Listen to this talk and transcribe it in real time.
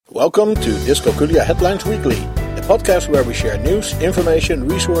Welcome to Dyscalculia Headlines Weekly, a podcast where we share news, information,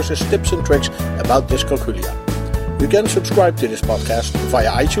 resources, tips and tricks about dyscalculia. You can subscribe to this podcast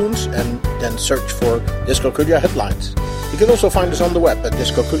via iTunes and then search for Dyscalculia Headlines. You can also find us on the web at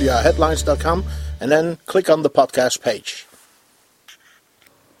dyscalculiaheadlines.com and then click on the podcast page.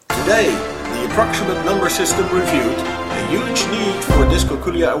 Today, the approximate number system reviewed, a huge need for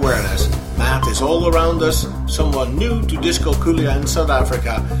dyscalculia awareness. Math is all around us, someone new to dyscalculia in South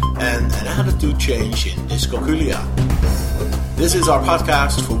Africa, and an attitude change in dyscalculia. This is our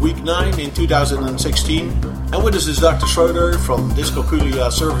podcast for week 9 in 2016, and with us is Dr. Schroeder from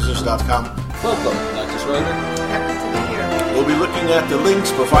dyscalculiaservices.com. Welcome, Dr. Schroeder. Happy to be here. We'll be looking at the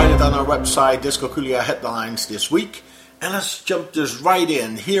links provided on our website, Dyscalculia Headlines, this week. And let's jump this right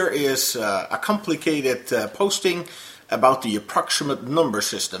in. Here is a complicated posting about the approximate number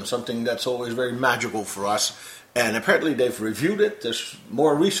system, something that's always very magical for us. And apparently they've reviewed it. There's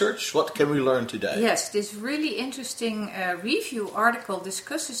more research. What can we learn today? Yes, this really interesting review article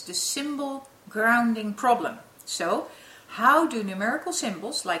discusses the symbol grounding problem. So, how do numerical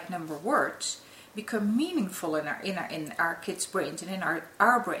symbols, like number words, become meaningful in our kids' brains and in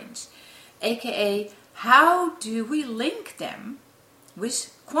our brains? AKA, how do we link them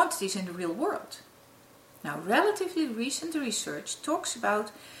with quantities in the real world? Now, relatively recent research talks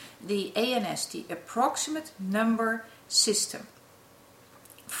about the ANS, the approximate number system.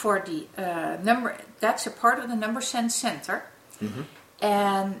 For the number, that's a part of the number sense center,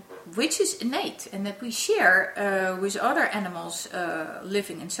 and which is innate and that we share with other animals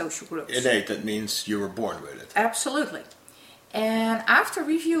living in social groups. Innate, that means you were born with it. Absolutely. And after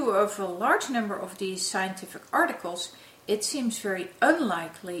review of a large number of these scientific articles, it seems very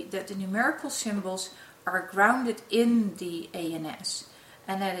unlikely that the numerical symbols are grounded in the ANS,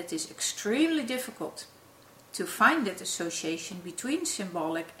 and that it is extremely difficult to find that association between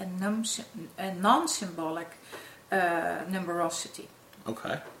symbolic and non-symbolic numerosity.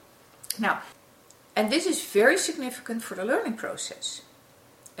 Okay. Now, and this is very significant for the learning process,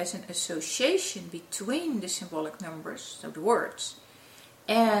 as an association between the symbolic numbers, so the words,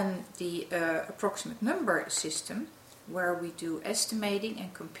 and the approximate number system, where we do estimating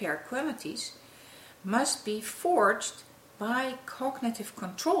and compare quantities, must be forged by cognitive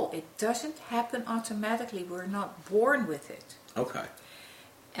control. It doesn't happen automatically. We're not born with it. Okay.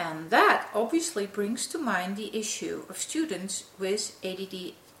 And that obviously brings to mind the issue of students with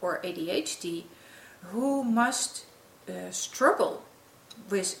ADD or ADHD who must struggle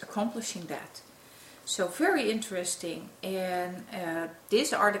with accomplishing that. So very interesting, and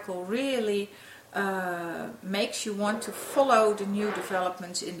this article really makes you want to follow the new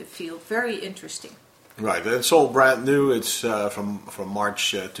developments in the field. Very interesting. Right, it's all brand new. It's from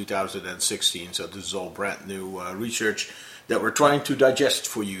March 2016, so this is all brand new research that we're trying to digest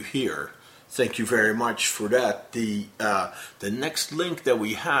for you here. Thank you very much for that. The next link that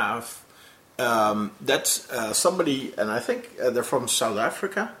we have, that's somebody, and I think they're from South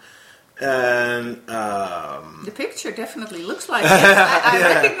Africa. And the picture definitely looks like it. I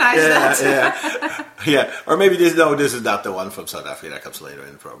recognize that. Yeah. Or maybe this is not the one from South Africa. That comes later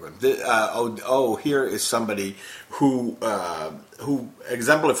in the program. Here is somebody who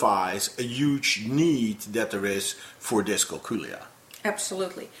exemplifies a huge need that there is for dyscalculia.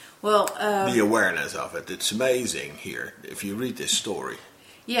 Absolutely. Well, the awareness of it. It's amazing here if you read this story.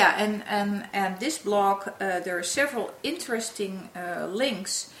 Yeah, and this blog, there are several interesting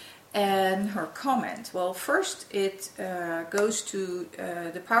links. And her comment. Well, first it goes to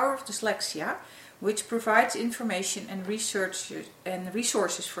the Power of Dyslexia, which provides information and resources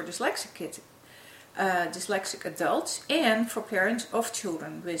for dyslexic adults and for parents of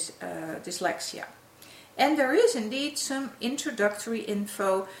children with dyslexia. And there is indeed some introductory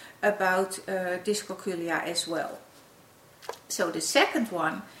info about dyscalculia as well. So the second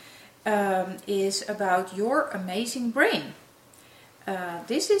one is about Your Amazing Brain.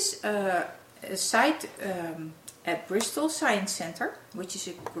 This is a site at Bristol Science Centre, which is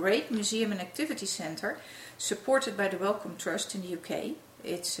a great museum and activity centre supported by the Wellcome Trust in the UK.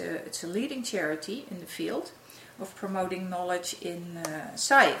 It's a leading charity in the field of promoting knowledge in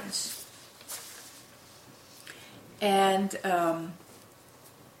science. And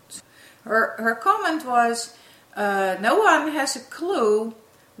her comment was, no one has a clue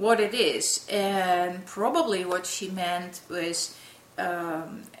what it is, and probably what she meant was a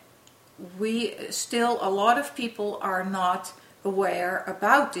lot of people are not aware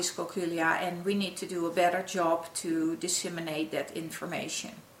about dyscalculia, and we need to do a better job to disseminate that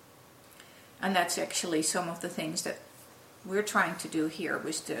information. And that's actually some of the things that we're trying to do here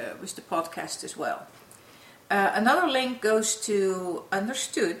with the podcast as well. Another link goes to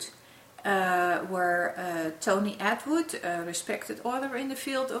Understood, where Tony Atwood, a respected author in the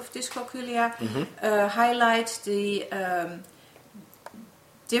field of dyscalculia, highlights the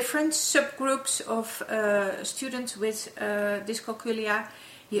different subgroups of students with dyscalculia.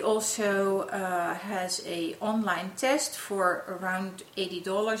 He also has an online test for around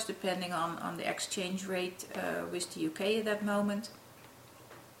 $80, depending on the exchange rate with the UK at that moment.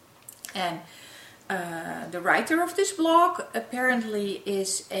 And the writer of this blog apparently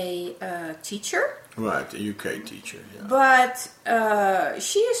is a teacher. Right, a UK teacher. Yeah. But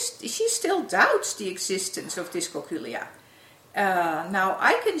she still doubts the existence of dyscalculia. Now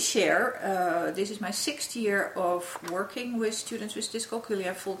I can share, this is my 6th year of working with students with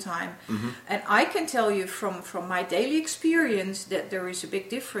dyscalculia full time, and I can tell you from my daily experience that there is a big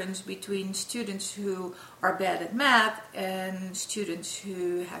difference between students who are bad at math and students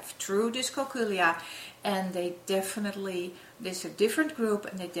who have true dyscalculia, and there's a different group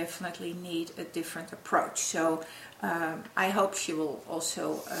and they definitely need a different approach. So I hope she will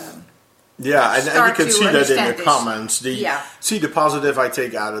also yeah, and you can see that in the comments. See, the positive I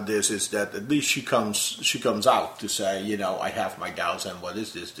take out of this is that at least she comes out to say, you know, I have my doubts, and what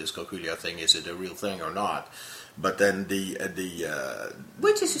is this dyscalculia thing? Is it a real thing or not? But then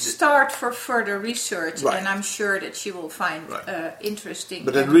which is a start for further research, right. And I'm sure that she will find interesting,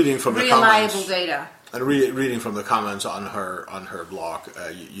 but then reading from reliable data. And reading from the comments on her blog,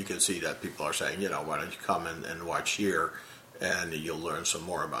 you can see that people are saying, you know, why don't you come and watch here, and you'll learn some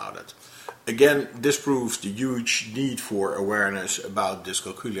more about it. Again, this proves the huge need for awareness about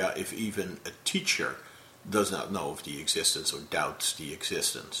dyscalculia if even a teacher does not know of the existence or doubts the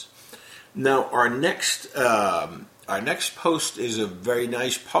existence. Now, our next post is a very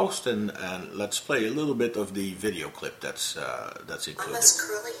nice post, and let's play a little bit of the video clip that's included. On this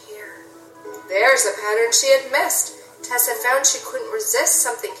curly hair. There's a pattern she had missed. Tessa found she couldn't resist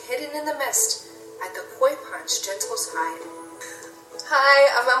something hidden in the mist at the koi pond's gentle tide. Hi,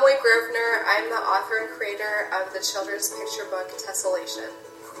 I'm Emily Grosvenor. I'm the author and creator of the children's picture book Tessellation.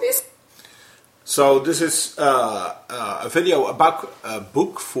 So this is a video about a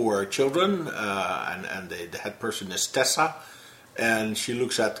book for children, and the head person is Tessa, and she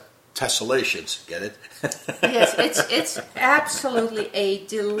looks at tessellations. Get it? Yes, it's absolutely a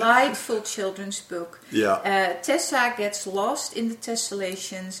delightful children's book. Yeah. Tessa gets lost in the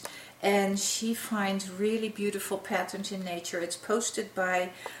tessellations, and she finds really beautiful patterns in nature. It's posted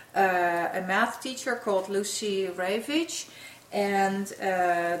by a math teacher called Lucy Ravich, and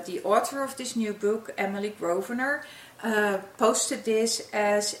the author of this new book, Emily Grosvenor, posted this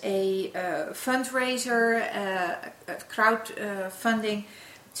as a fundraiser, crowdfunding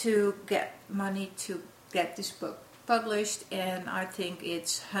to get money to get this book published, and I think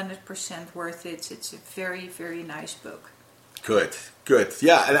it's 100% worth it. It's a very, very nice book. Good.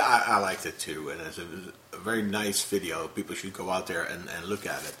 Yeah, and I liked it too, and it's a very nice video. People should go out there and look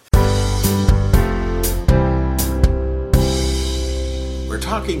at it. We're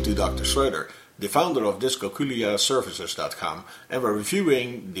talking to Dr. Schroeder, the founder of dyscalculiaservices.com, and we're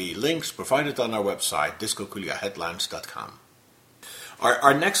reviewing the links provided on our website, dyscalculiaheadlines.com.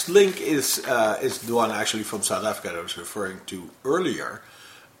 Our next link is the one actually from South Africa that I was referring to earlier.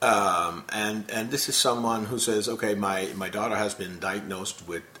 And this is someone who says, okay, my daughter has been diagnosed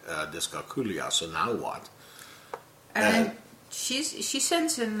with dyscalculia, so now what? And she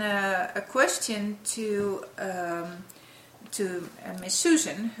sends a question to Miss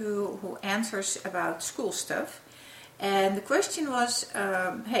Susan, who answers about school stuff. And the question was,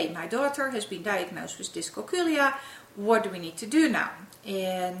 hey, my daughter has been diagnosed with dyscalculia. What do we need to do now?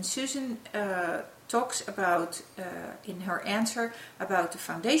 And Susan talks about, in her answer, about the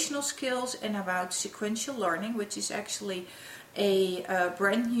foundational skills and about sequential learning, which is actually a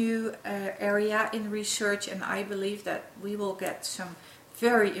brand new area in research, and I believe that we will get some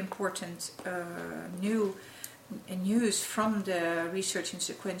very important news from the research in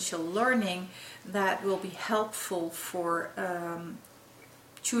sequential learning that will be helpful for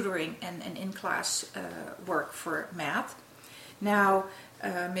tutoring and in-class work for math. Now,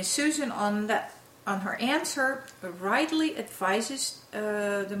 Miss Susan on her answer rightly advises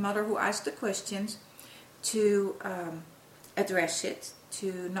the mother who asked the questions to address it,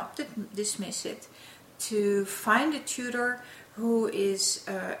 to not dismiss it, to find a tutor who is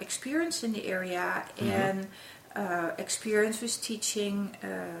experienced in the area and experienced with teaching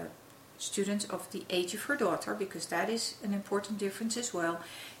students of the age of her daughter, because that is an important difference as well,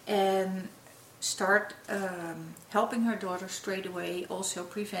 and start helping her daughter straight away, also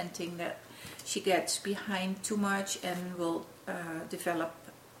preventing that she gets behind too much and will develop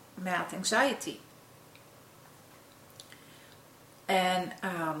math anxiety. And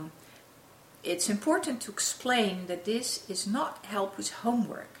it's important to explain that this is not help with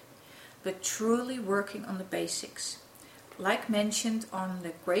homework, but truly working on the basics. Like mentioned on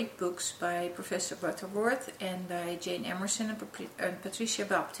the great books by Professor Butterworth and by Jane Emerson and Patricia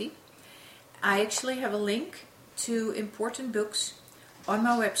Bapti, I actually have a link to important books on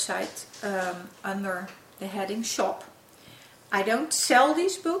my website under the heading Shop. I don't sell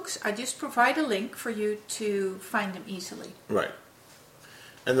these books, I just provide a link for you to find them easily. Right.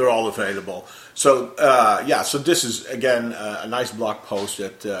 And they're all available. So, so this is, again, a nice blog post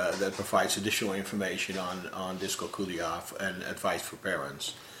that provides additional information on dyscalculia and advice for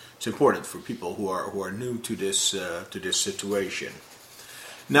parents. It's important for people who are new to this situation.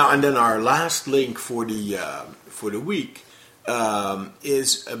 Now, and then our last link for the week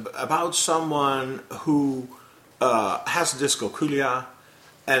is about someone who has dyscalculia,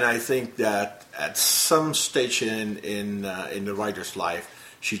 and I think that at some stage in the writer's life,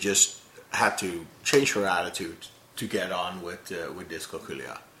 she just had to change her attitude to get on with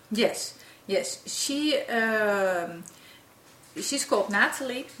dyscalculia. Yes. She's called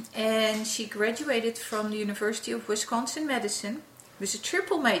Natalie, and she graduated from the University of Wisconsin-Madison with a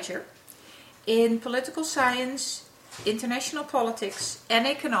triple major in political science, international politics, and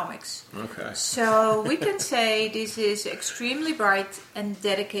economics. Okay. So we can say this is an extremely bright and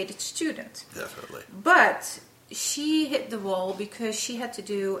dedicated student. Definitely. But she hit the wall because she had to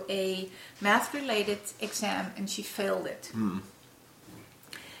do a math-related exam and she failed it.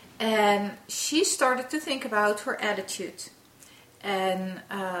 And she started to think about her attitude. And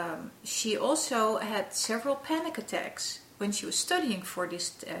she also had several panic attacks when she was studying for this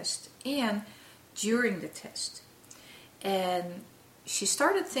test and during the test. And she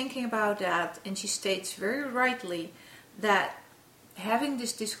started thinking about that, and she states very rightly that having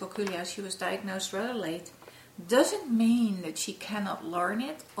this dyscalculia, she was diagnosed rather late, doesn't mean that she cannot learn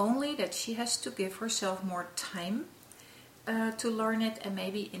it, only that she has to give herself more time to learn it, and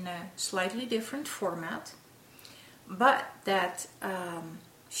maybe in a slightly different format. But that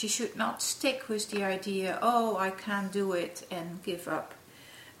she should not stick with the idea, oh, I can't do it, and give up.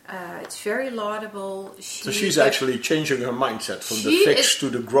 It's very laudable. So she's actually changing her mindset from the fixed to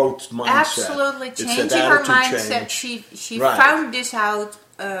the growth mindset. Absolutely changing her mindset. She found this out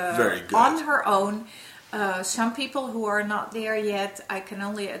on her own. Some people who are not there yet, I can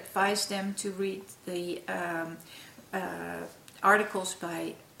only advise them to read the articles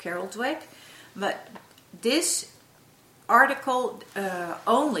by Carol Dweck. But this article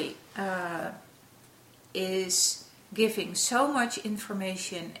only is giving so much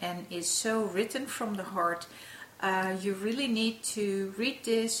information and is so written from the heart. You really need to read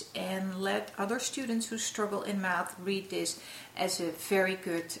this and let other students who struggle in math read this as a very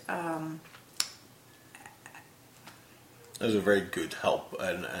good help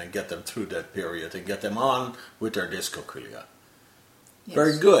and get them through that period and get them on with their dyscalculia. Yes.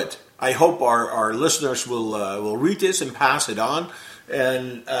 Very good. I hope our listeners will read this and pass it on.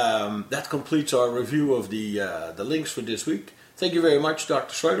 And that completes our review of the links for this week. Thank you very much,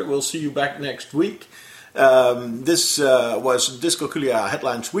 Dr. Schroeder. We'll see you back next week. This was Dyscalculia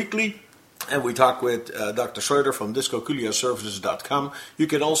Headlines Weekly, and we talked with Dr. Schroeder from dyscalculiaservices.com. You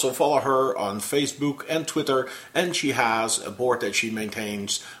can also follow her on Facebook and Twitter, and she has a board that she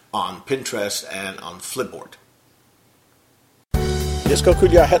maintains on Pinterest and on Flipboard.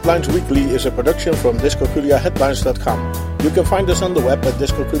 Dyscalculia Headlines Weekly is a production from dyscalculiaheadlines.com. You can find us on the web at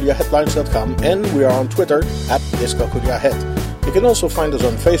dyscalculiaheadlines.com, and we are on Twitter at dyscalculiahead. You can also find us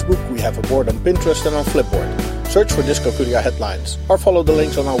on Facebook. We have a board on Pinterest and on Flipboard. Search for Dyscalculia Headlines or follow the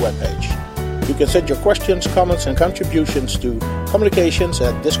links on our webpage. You can send your questions, comments, and contributions to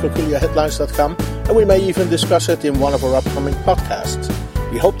communications@dyscalculiaheadlines.com, and we may even discuss it in one of our upcoming podcasts.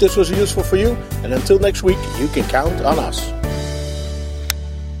 We hope this was useful for you, and until next week, you can count on us.